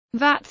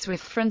Wacław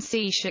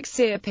Franciszek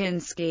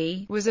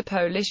Sierpiński was a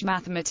Polish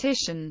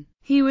mathematician.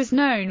 He was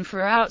known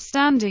for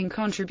outstanding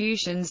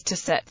contributions to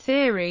set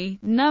theory,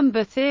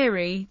 number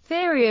theory,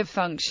 theory of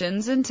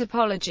functions and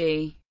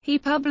topology. He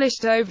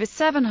published over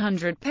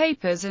 700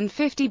 papers and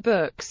 50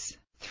 books.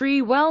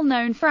 3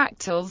 well-known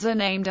fractals are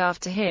named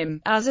after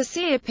him, as are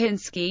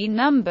Sierpiński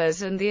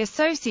numbers and the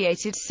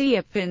associated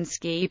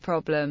Sierpiński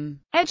problem.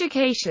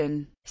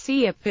 Education.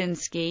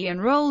 Sierpiński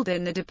enrolled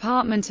in the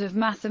Department of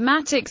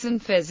Mathematics and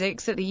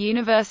Physics at the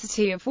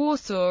University of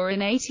Warsaw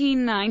in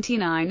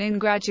 1899 and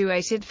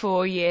graduated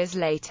 4 years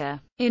later.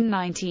 In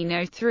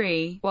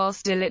 1903, while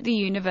still at the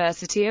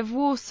University of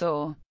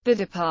Warsaw, the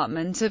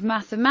Department of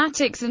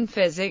Mathematics and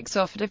Physics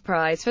offered a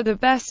prize for the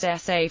best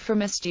essay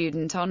from a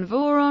student on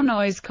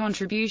Voronoi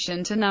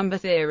contribution to number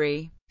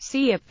theory.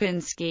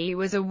 Sierpiński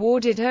was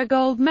awarded a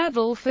gold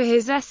medal for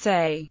his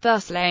essay,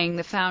 thus laying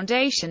the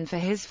foundation for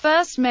his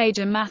first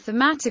major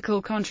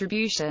mathematical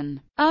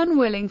contribution.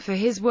 Unwilling for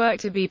his work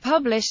to be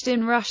published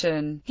in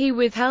Russian, he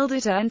withheld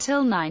it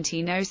until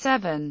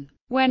 1907.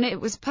 When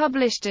it was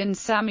published in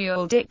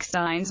Samuel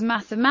Dickstein's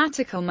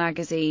mathematical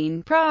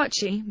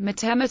magazine, ̍vat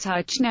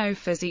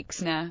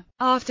mathematician.He.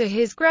 After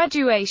his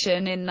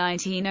graduation in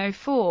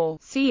 1904,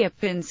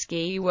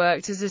 Sierpiński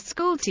worked as a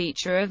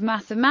schoolteacher of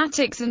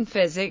mathematics and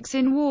physics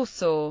in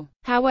Warsaw.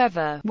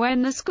 However,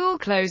 when the school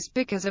closed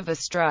because of a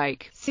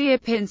strike,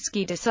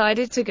 Sierpiński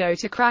decided to go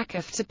to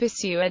Kraków to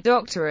pursue a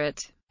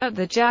doctorate. At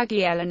the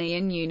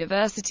Jagiellonian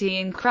University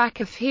in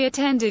Kraków he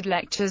attended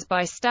lectures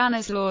by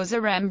Stanislaw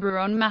Zaremba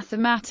on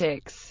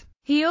mathematics.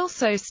 He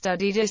also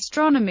studied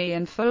astronomy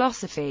and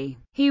philosophy.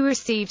 He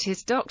received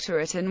his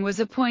doctorate and was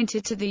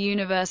appointed to the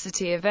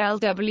University of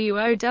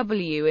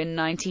Lwow in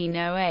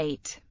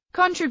 1908.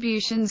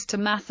 Contributions to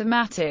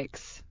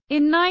mathematics.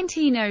 In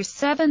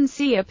 1907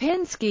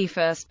 Sierpiński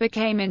first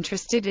became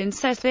interested in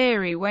set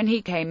theory when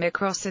he came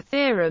across a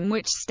theorem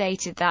which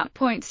stated that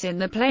points in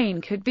the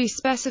plane could be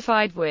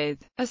specified with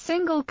a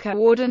single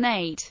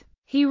coordinate.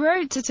 He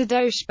wrote to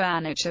Tadeusz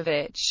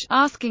Banachowicz,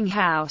 asking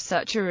how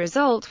such a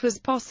result was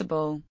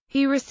possible.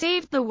 He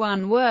received the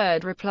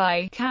one-word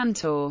reply,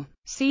 Cantor.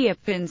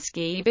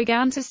 Sierpiński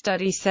began to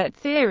study set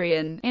theory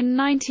and, in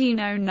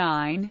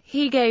 1909,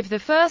 he gave the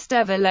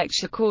first-ever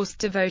lecture course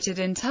devoted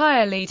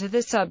entirely to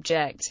the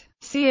subject.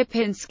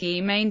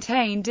 Sierpiński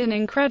maintained an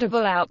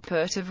incredible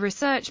output of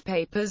research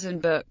papers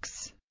and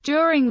books.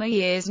 During the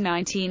years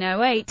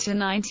 1908 to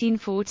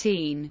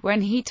 1914,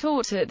 when he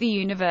taught at the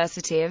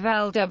University of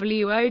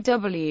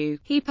Lwow,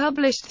 he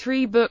published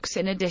 3 books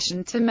in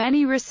addition to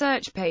many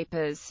research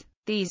papers.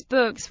 These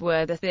books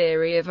were The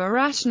Theory of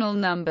Irrational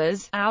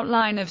Numbers,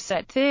 Outline of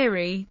Set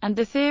Theory, and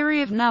The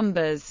Theory of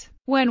Numbers.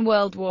 When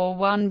World War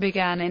I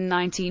began in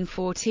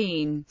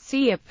 1914,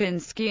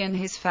 Sierpiński and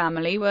his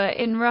family were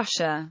in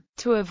Russia.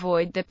 To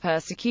avoid the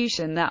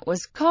persecution that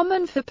was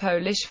common for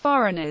Polish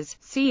foreigners,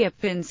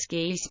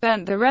 Sierpiński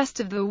spent the rest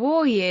of the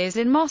war years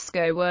in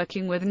Moscow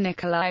working with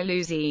Nikolai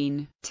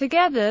Luzin.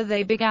 Together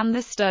they began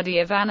the study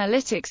of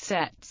analytic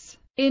sets.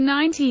 In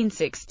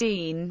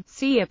 1916,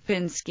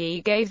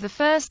 Sierpiński gave the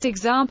first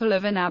example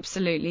of an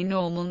absolutely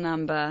normal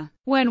number.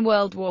 When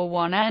World War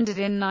I ended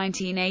in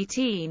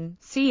 1918,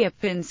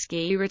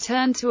 Sierpiński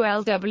returned to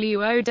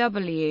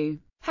Lwow.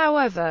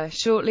 However,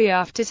 shortly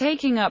after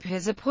taking up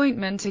his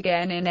appointment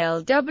again in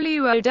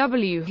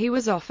Lwow, he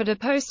was offered a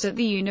post at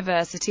the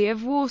University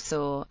of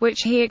Warsaw,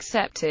 which he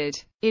accepted.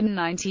 In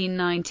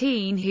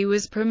 1919 he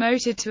was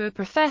promoted to a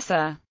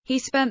professor. He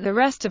spent the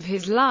rest of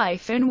his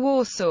life in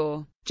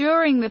Warsaw.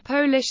 During the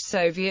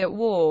Polish-Soviet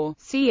War,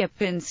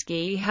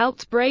 Sierpiński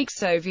helped break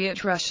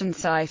Soviet-Russian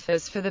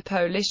ciphers for the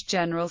Polish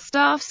General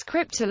Staff's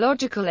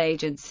cryptological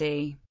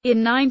agency.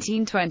 In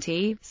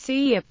 1920,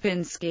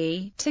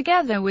 Sierpiński,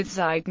 together with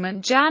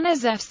Zygmunt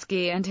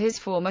Januszewski and his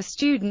former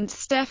student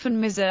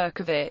Stefan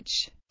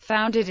Mazurkiewicz,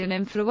 founded an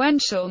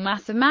influential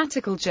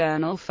mathematical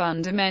journal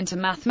Fundamenta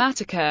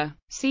Mathematica.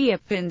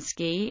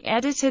 Sierpiński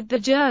edited the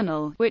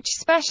journal, which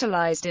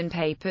specialized in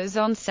papers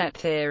on set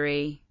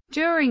theory.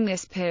 During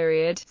this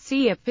period,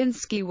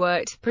 Sierpiński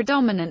worked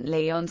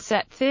predominantly on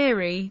set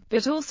theory,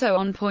 but also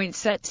on point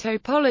set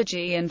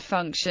topology and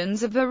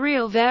functions of the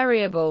real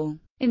variable.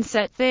 In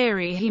set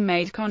theory he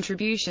made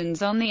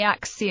contributions on the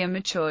axiom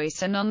of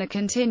choice and on the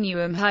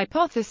continuum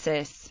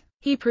hypothesis.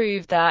 He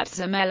proved that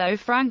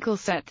Zermelo-Fraenkel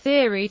set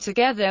theory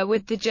together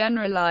with the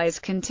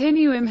generalized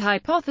continuum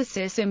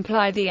hypothesis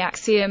imply the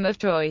axiom of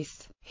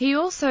choice. He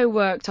also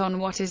worked on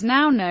what is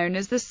now known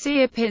as the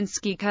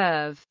Sierpiński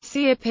curve.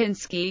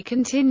 Sierpiński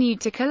continued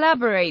to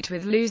collaborate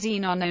with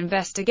Luzin on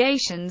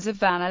investigations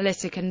of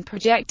analytic and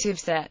projective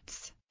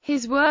sets.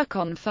 His work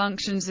on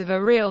functions of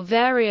a real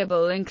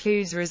variable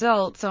includes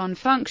results on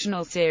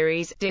functional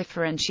series,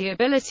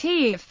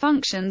 differentiability of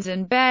functions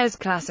and Bayes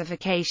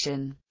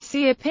classification.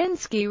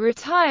 Sierpiński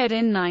retired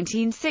in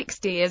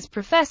 1960 as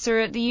professor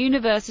at the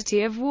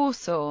University of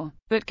Warsaw,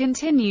 but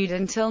continued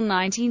until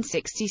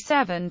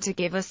 1967 to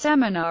give a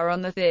seminar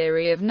on the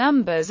theory of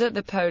numbers at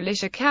the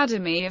Polish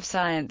Academy of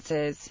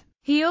Sciences.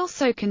 He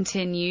also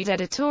continued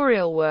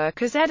editorial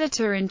work as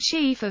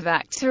editor-in-chief of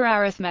Acta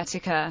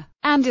Arithmetica,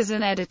 and as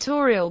an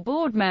editorial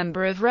board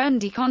member of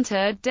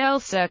Rendiconte del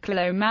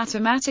Circolo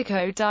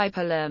Matematico di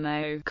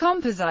Palermo,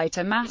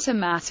 Composita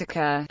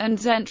Matematica, and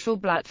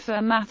Zentralblatt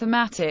für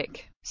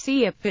Mathematik.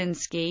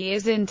 Sierpiński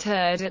is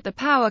interred at the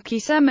Pałki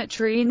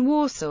Cemetery in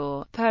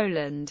Warsaw,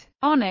 Poland.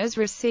 Honors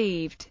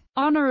received: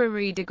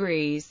 honorary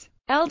degrees,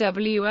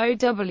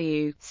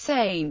 LWOW,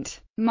 St.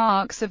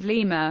 Marks of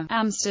Lima,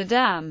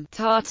 Amsterdam,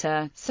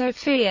 Tartu,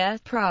 Sofia,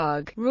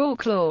 Prague,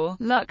 Wrocław,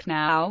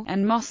 Lucknow,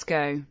 and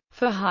Moscow,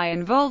 for high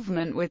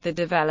involvement with the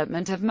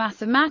development of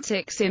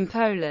mathematics in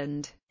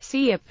Poland.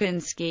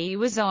 Sierpiński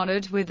was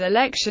honored with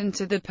election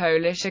to the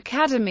Polish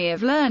Academy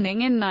of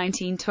Learning in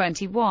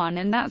 1921,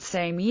 and that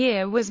same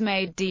year was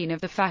made Dean of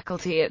the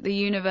Faculty at the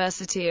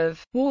University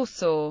of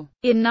Warsaw.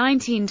 In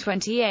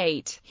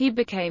 1928, he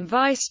became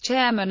vice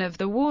chairman of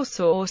the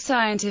Warsaw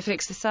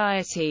Scientific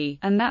Society,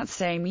 and that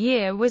same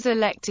year was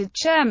elected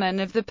chairman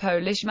of the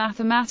Polish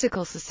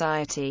Mathematical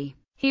Society.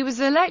 He was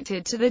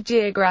elected to the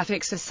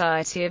Geographic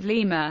Society of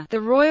Lima, the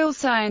Royal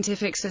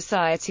Scientific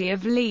Society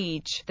of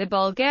Liege, the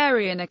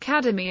Bulgarian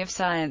Academy of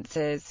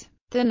Sciences,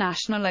 the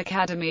National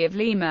Academy of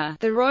Lima,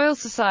 the Royal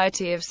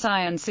Society of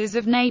Sciences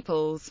of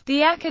Naples,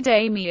 the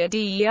Accademia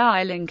degli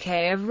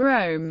Lincei of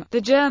Rome,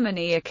 the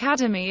Germany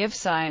Academy of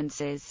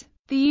Sciences,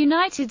 the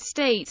United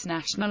States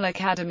National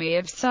Academy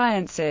of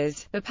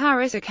Sciences, the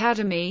Paris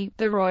Academy,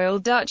 the Royal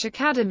Dutch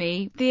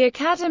Academy, the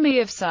Academy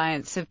of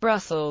Science of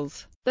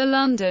Brussels, the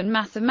London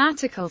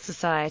Mathematical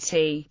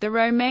Society, the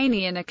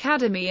Romanian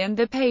Academy, and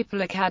the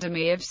Papal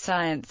Academy of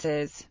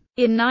Sciences.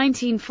 In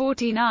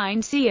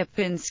 1949,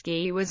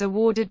 Sierpiński was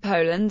awarded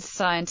Poland's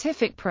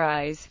Scientific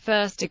Prize,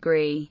 first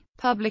degree.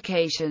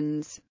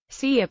 Publications: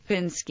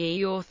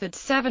 Sierpiński authored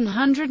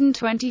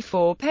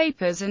 724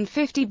 papers and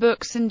 50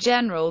 books, and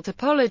general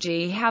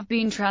topology have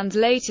been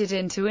translated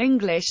into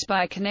English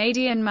by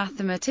Canadian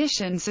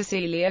mathematician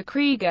Cecilia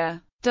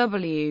Krieger.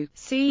 W.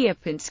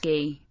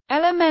 Sierpiński.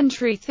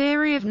 Elementary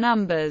Theory of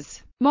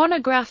Numbers.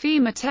 Monographie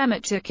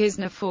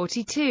Mathematicienne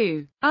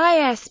 42.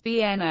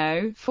 ISBN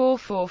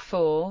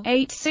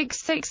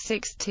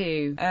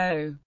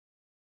 0-444-86662-0.